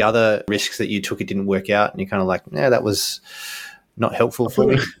there any other risks that you took, it didn't work out, and you're kind of like, no, that was not helpful for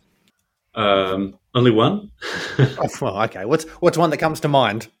me? Only one. Oh, well, okay. What's one that comes to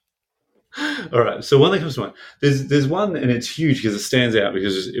mind? All right. So one that comes to mind. There's one, and it's huge because it stands out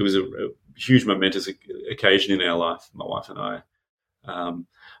because it was a huge momentous occasion in our life, my wife and I.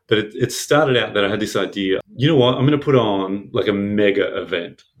 But it started out that I had this idea. You know what? I'm going to put on like a mega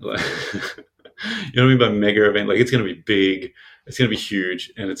event. Like, you know what I mean by mega event? Like it's going to be big, it's going to be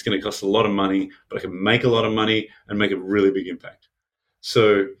huge, and it's going to cost a lot of money, but I can make a lot of money and make a really big impact.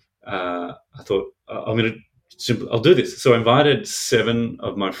 So I thought I'll do this. So I invited 7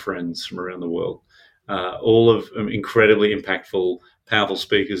 of my friends from around the world, all of them incredibly impactful, powerful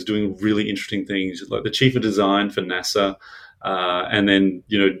speakers doing really interesting things, like the chief of design for NASA, and then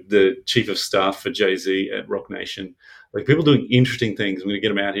the chief of staff for Jay-Z at Rock Nation, like people doing interesting things. I'm going to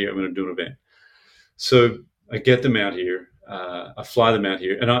get them out here. I'm going to do an event. So I get them out here. I fly them out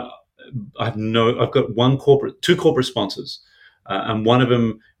here, and I've got 2 corporate sponsors. And one of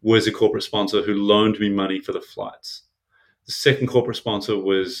them was a corporate sponsor who loaned me money for the flights. The second corporate sponsor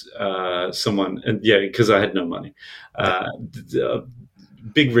was someone, and because I had no money.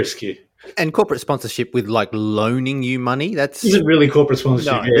 Big risk here. And corporate sponsorship with like loaning you money, that's isn't really corporate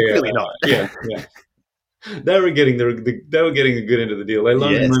sponsorship. No, it's really not. Yeah. They were getting a good end of the deal. They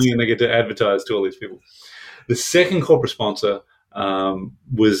loan me money and they get to advertise to all these people. The second corporate sponsor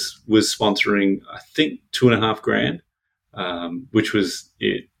was sponsoring, I think, $2,500. Which was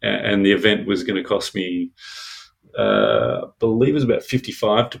it, and the event was going to cost me, I believe it was about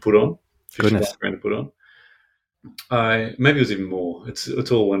 55 to put on. Goodness. $55,000 to put on. Maybe it was even more.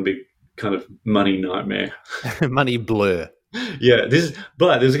 It's all one big kind of money nightmare. Money blur. Yeah,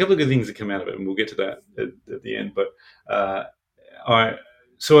 but there's a couple of good things that come out of it, and we'll get to that at the end. But I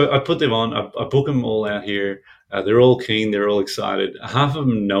put them on. I book them all out here. They're all keen. They're all excited. Half of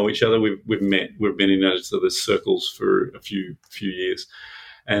them know each other. We've met. We've been in each other's circles for a few years.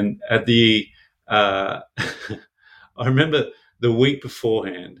 And at the, I remember the week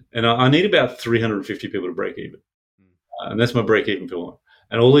beforehand, and I need about 350 people to break even, and that's my break even point.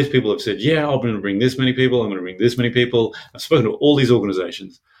 And all these people have said, "Yeah, I'm going to bring this many people. I'm going to bring this many people." I've spoken to all these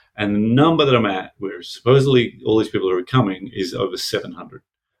organizations, and the number that I'm at, where supposedly all these people are coming, is over 700.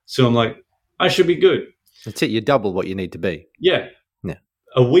 So I'm like, I should be good. That's it. You double what you need to be. Yeah. Yeah.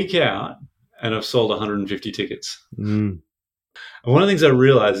 A week out, and I've sold 150 tickets. Mm. And one of the things I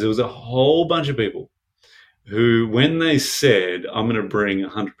realized, there was a whole bunch of people who, when they said, I'm going to bring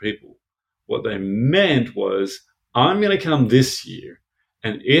 100 people, what they meant was, I'm going to come this year,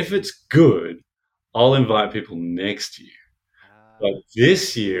 and if it's good, I'll invite people next year. But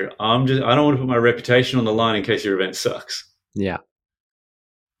this year, I don't want to put my reputation on the line in case your event sucks. Yeah.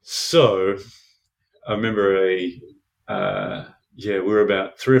 So I remember we were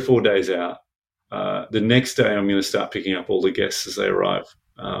about 3 or 4 days out. The next day, I'm going to start picking up all the guests as they arrive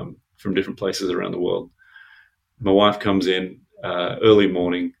from different places around the world. My wife comes in early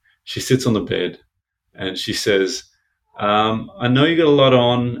morning. She sits on the bed and she says, I know you got a lot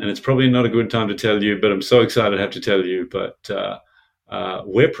on and it's probably not a good time to tell you, but I'm so excited to have to tell you, but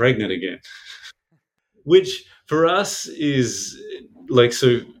we're pregnant again. Which for us is like,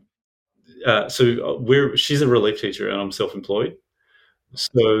 she's a relief teacher and I'm self-employed.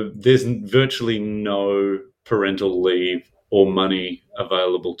 So there's virtually no parental leave or money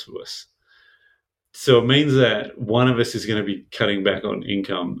available to us. So it means that one of us is going to be cutting back on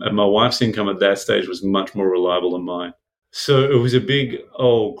income. And my wife's income at that stage was much more reliable than mine. So it was a big,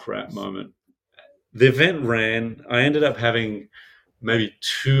 oh crap moment. The event ran. I ended up having maybe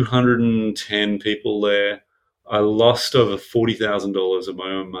 210 people there. I lost over $40,000 of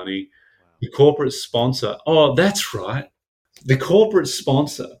my own money. The corporate sponsor, oh, that's right. The corporate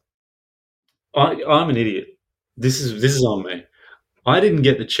sponsor, I'm an idiot. This is on me. I didn't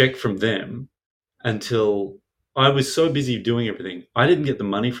get the check from them until I was so busy doing everything. I didn't get the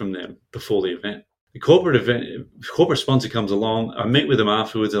money from them before the event. The corporate sponsor comes along. I meet with them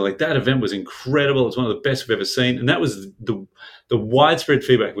afterwards. They're like, that event was incredible. It's one of the best we've ever seen. And that was the widespread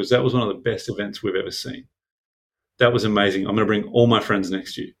feedback was that was one of the best events we've ever seen. That was amazing. I'm going to bring all my friends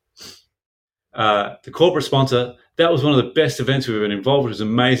next year. The corporate sponsor, that was one of the best events we've been involved with. It was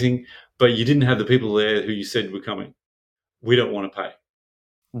amazing, but you didn't have the people there who you said were coming. We don't want to pay.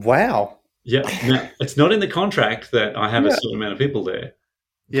 Wow. Yeah. Now, it's not in the contract that I have a certain amount of people there.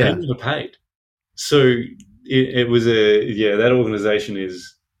 They never paid. So it was that organization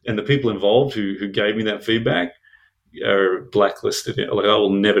is, and the people involved who gave me that feedback are blacklisted. Like, I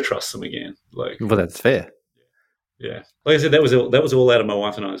will never trust them again. Like, Well, that's fair. yeah, like I said, that was all out of my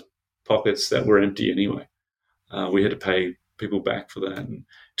wife and I's pockets that were empty anyway. We had to pay people back for that. And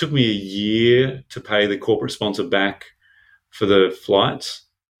it took me a year to pay the corporate sponsor back for the flights,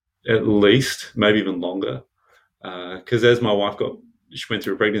 at least, maybe even longer. Because as my wife she went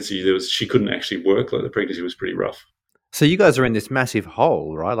through a pregnancy, she couldn't actually work. Like, the pregnancy was pretty rough. So you guys are in this massive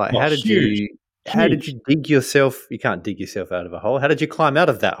hole, right? Like, how did you dig yourself? You can't dig yourself out of a hole. How did you climb out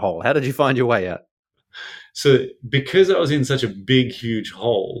of that hole? How did you find your way out? So because I was in such a big, huge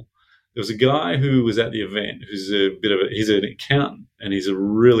hole, there was a guy who was at the event who's he's an accountant, and he's a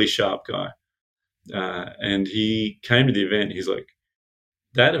really sharp guy. And he came to the event. He's like,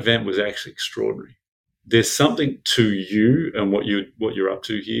 that event was actually extraordinary. There's something to you and what you're up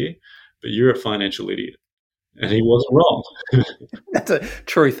to here, but you're a financial idiot. And he wasn't wrong. That's a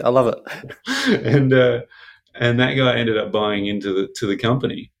truth. I love it. And that guy ended up buying into the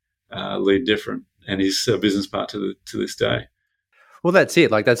company, Lead Different, and he's a business partner to this day. Well, that's it.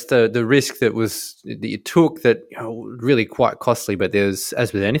 Like, that's the risk that you took, that, really quite costly. But there's,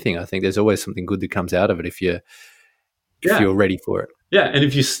 as with anything, I think there's always something good that comes out of it if you're ready for it. Yeah, and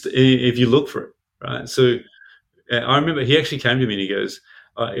if you look for it, right? So I remember he actually came to me and he goes,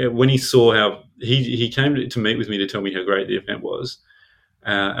 when he saw how he came to meet with me to tell me how great the event was,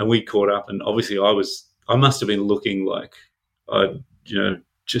 and we caught up. And obviously, I must have been looking like I'd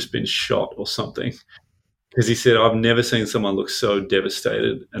just been shot or something. Because he said, I've never seen someone look so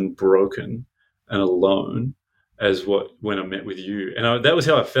devastated and broken and alone as when I met with you. And that was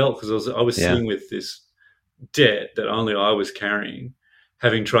how I felt, because I was sitting with this debt that only I was carrying,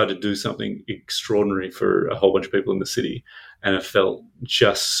 having tried to do something extraordinary for a whole bunch of people in the city. And I felt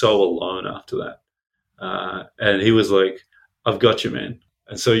just so alone after that. And he was like, I've got you, man.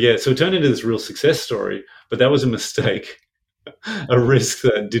 And so it turned into this real success story, but that was a mistake, a risk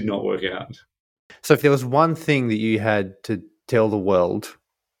that did not work out. So if there was one thing that you had to tell the world,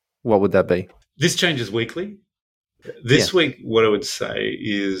 what would that be? This changes weekly. This week, what I would say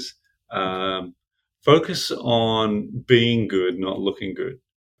is focus on being good, not looking good.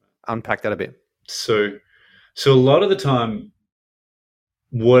 Unpack that a bit. So a lot of the time,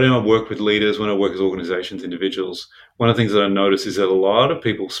 when I work with leaders, when I work with organizations, individuals, one of the things that I notice is that a lot of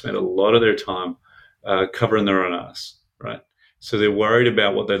people spend a lot of their time covering their own ass, right? So they're worried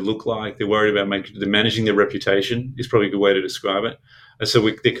about what they look like. They're worried about they're managing their reputation is probably a good way to describe it. And so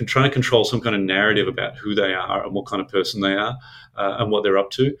they can try to control some kind of narrative about who they are and what kind of person they are and what they're up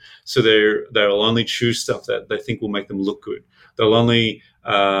to. So they'll only choose stuff that they think will make them look good. They'll only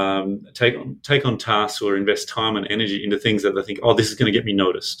take on tasks or invest time and energy into things that they think, this is going to get me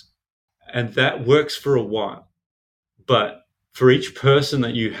noticed. And that works for a while. But for each person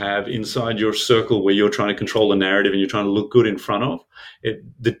that you have inside your circle where you're trying to control the narrative and you're trying to look good in front of it,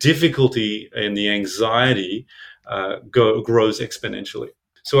 the difficulty and the anxiety grows exponentially.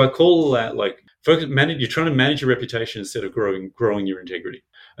 So I call that you're trying to manage your reputation instead of growing your integrity.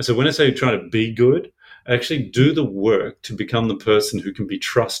 And so when I say you're trying to be good, actually do the work to become the person who can be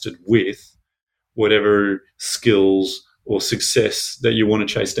trusted with whatever skills or success that you want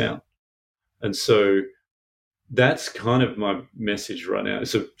to chase down. And so that's kind of my message right now.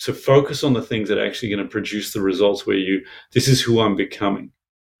 So focus on the things that are actually going to produce the results where this is who I'm becoming.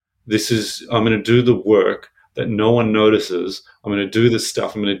 I'm going to do the work that no one notices. I'm going to do this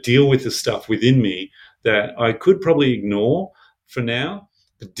stuff. I'm going to deal with the stuff within me that I could probably ignore for now,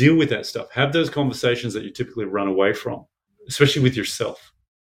 but deal with that stuff. Have those conversations that you typically run away from, especially with yourself.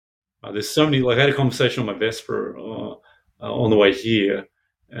 There's so many, I had a conversation on my Vespa on the way here,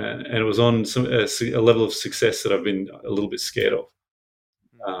 and it was on a level of success that I've been a little bit scared of.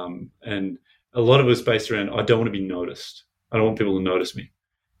 And a lot of it was based around, I don't want to be noticed. I don't want people to notice me,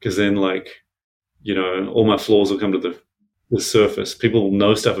 because then all my flaws will come to the surface. People will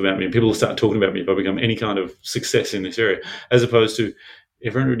know stuff about me, and people will start talking about me if I become any kind of success in this area, as opposed to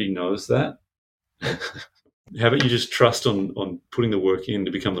everyone already knows that. How about you just trust on putting the work in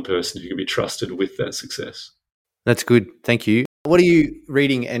to become the person who can be trusted with that success? That's good. Thank you. What are you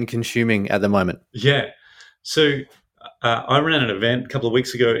reading and consuming at the moment? Yeah. So I ran an event a couple of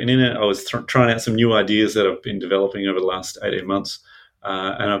weeks ago, and in it I was trying out some new ideas that I've been developing over the last 18 months.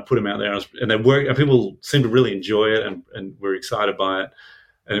 And I put them out there, and they work. And people seem to really enjoy it, and were excited by it.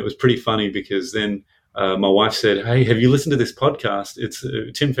 And it was pretty funny, because then my wife said, "Hey, have you listened to this podcast? It's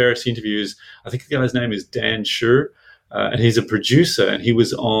Tim Ferriss interviews. I think the guy's name is Dan Schur, and he's a producer, and he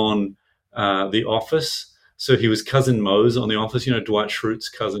was on The Office. So he was Cousin Mose on The Office, Dwight Schrute's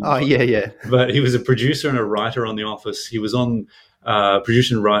cousin. Oh, yeah, yeah. But he was a producer and a writer on The Office. He was on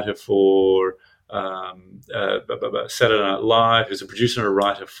producer and writer for Saturday Night Live. He was a producer and a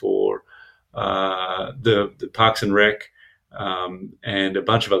writer for the Parks and Rec and a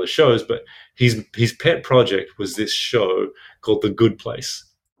bunch of other shows. But his pet project was this show called The Good Place,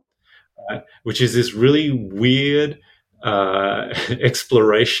 which is this really weird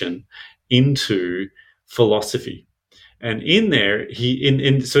exploration into philosophy. And in there,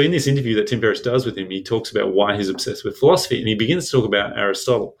 so in this interview that Tim Ferriss does with him, he talks about why he's obsessed with philosophy, and he begins to talk about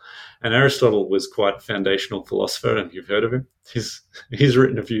Aristotle. And Aristotle was quite a foundational philosopher. I don't know if you've heard of him. He's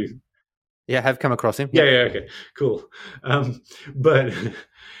written a few. Yeah, I have come across him. Yeah, okay, cool. But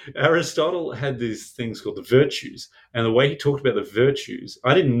Aristotle had these things called the virtues, and the way he talked about the virtues,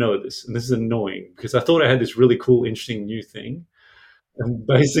 I didn't know this, and this is annoying because I thought I had this really cool, interesting new thing. And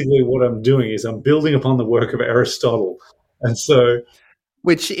basically what I'm doing is I'm building upon the work of Aristotle. And so,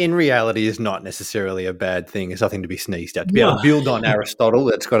 which in reality is not necessarily a bad thing. It's something to be sneezed at. To be able to build on Aristotle,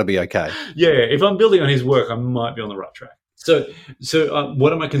 that's got to be okay. Yeah, if I'm building on his work, I might be on the right track. So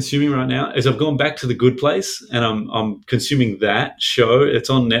what am I consuming right now? Is I've gone back to The Good Place, and I'm consuming that show. It's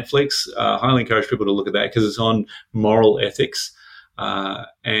on Netflix. Highly encourage people to look at that because it's on moral ethics.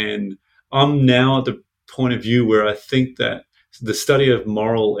 And I'm now at the point of view where I think that the study of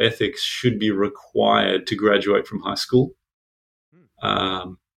moral ethics should be required to graduate from high school. But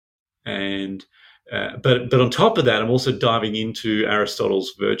on top of that, I'm also diving into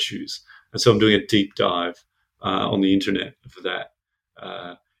Aristotle's virtues. And so I'm doing a deep dive on the internet for that.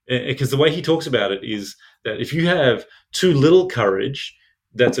 Because the way he talks about it is that if you have too little courage,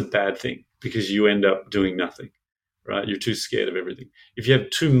 that's a bad thing because you end up doing nothing. Right, you're too scared of everything. If you have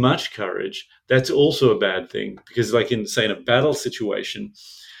too much courage, that's also a bad thing because, like in a battle situation,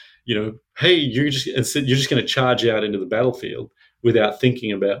 hey, you're just going to charge out into the battlefield without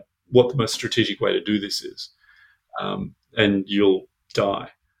thinking about what the most strategic way to do this is, and you'll die.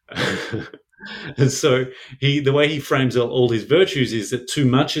 And so the way he frames all his virtues is that too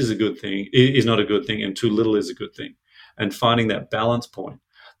much is not a good thing, and too little is a good thing, and finding that balance point.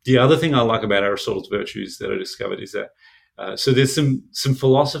 The other thing I like about Aristotle's virtues that I discovered is that so there's some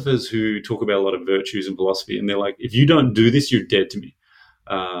philosophers who talk about a lot of virtues and philosophy, and they're like, if you don't do this, you're dead to me.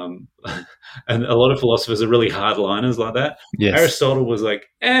 And a lot of philosophers are really hardliners like that. Yes. Aristotle was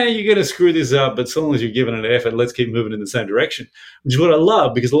like, you're going to screw this up, but so long as you're giving it an effort, let's keep moving in the same direction, which is what I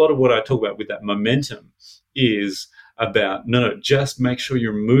love because a lot of what I talk about with that momentum is about, no, just make sure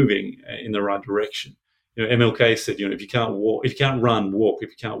you're moving in the right direction. MLK said, if you can't run, walk. If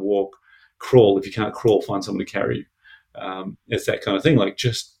you can't walk, crawl. If you can't crawl, find someone to carry you. It's that kind of thing. Like,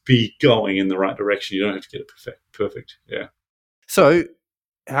 just be going in the right direction. You don't have to get it perfect. Yeah. So,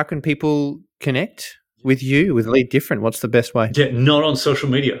 how can people connect with you, with Lead Different? What's the best way? Yeah, not on social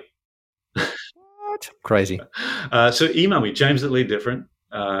media. What? Crazy. So email me, James at Lead Different.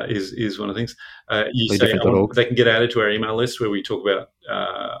 Is one of the things. You say they can get added to our email list where we talk about.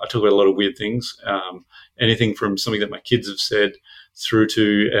 I talk about a lot of weird things, anything from something that my kids have said through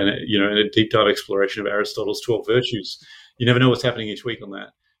to a deep dive exploration of Aristotle's 12 virtues. You never know what's happening each week on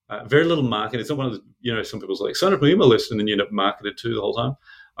that. Very little market. It's not one of the, some people's like sign up to my email list and then you end up marketed to the whole time.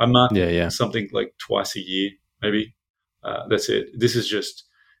 I market something like twice a year, maybe. That's it. This is just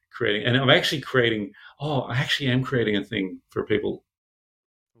creating, and I actually am creating a thing for people.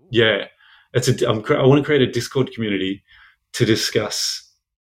 Yeah, I want to create a Discord community to discuss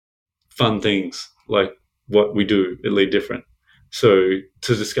fun things like what we do at Lead Different. So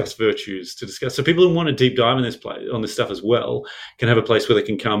to discuss virtues, so people who want to deep dive on this stuff as well can have a place where they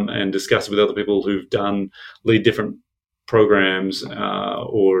can come and discuss it with other people who've done Lead Different programs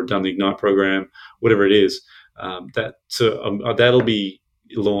or done the Ignite program, whatever it is. That'll be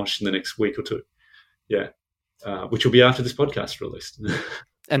launched in the next week or two. Yeah, which will be after this podcast released.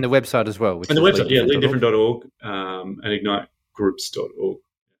 And the website as well. And the website, leaddifferent.org and ignitegroups.org.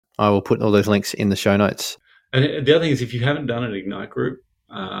 I will put all those links in the show notes. And the other thing is, if you haven't done an Ignite group,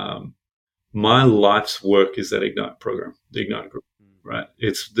 my life's work is that Ignite program, the Ignite group, right?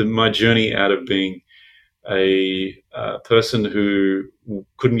 It's my journey out of being a person who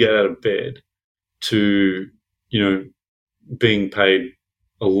couldn't get out of bed to, being paid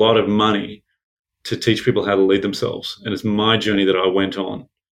a lot of money to teach people how to lead themselves. And it's my journey that I went on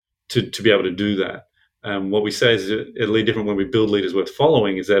to be able to do that. What we say is at Lead Different, when we build leaders worth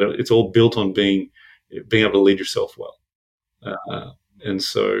following, is that it's all built on being able to lead yourself well. And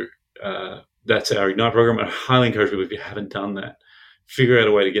so that's our Ignite program. I highly encourage people, if you haven't done that, figure out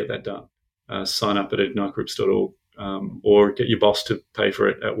a way to get that done. Sign up at ignitegroups.org or get your boss to pay for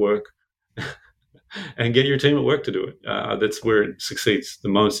it at work. and get your team at work to do it. That's where it succeeds the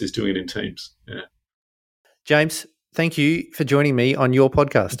most, is doing it in teams. Yeah. James, thank you for joining me on your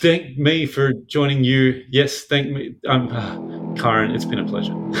podcast. Thank me for joining you. Yes, thank me. Karen, it's been a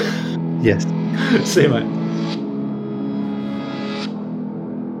pleasure. Yes. See you, mate.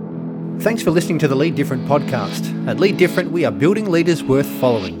 Thanks for listening to the Lead Different podcast. At Lead Different, we are building leaders worth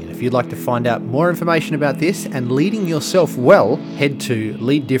following. And if you'd like to find out more information about this and leading yourself well, head to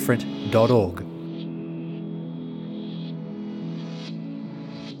leaddifferent.org.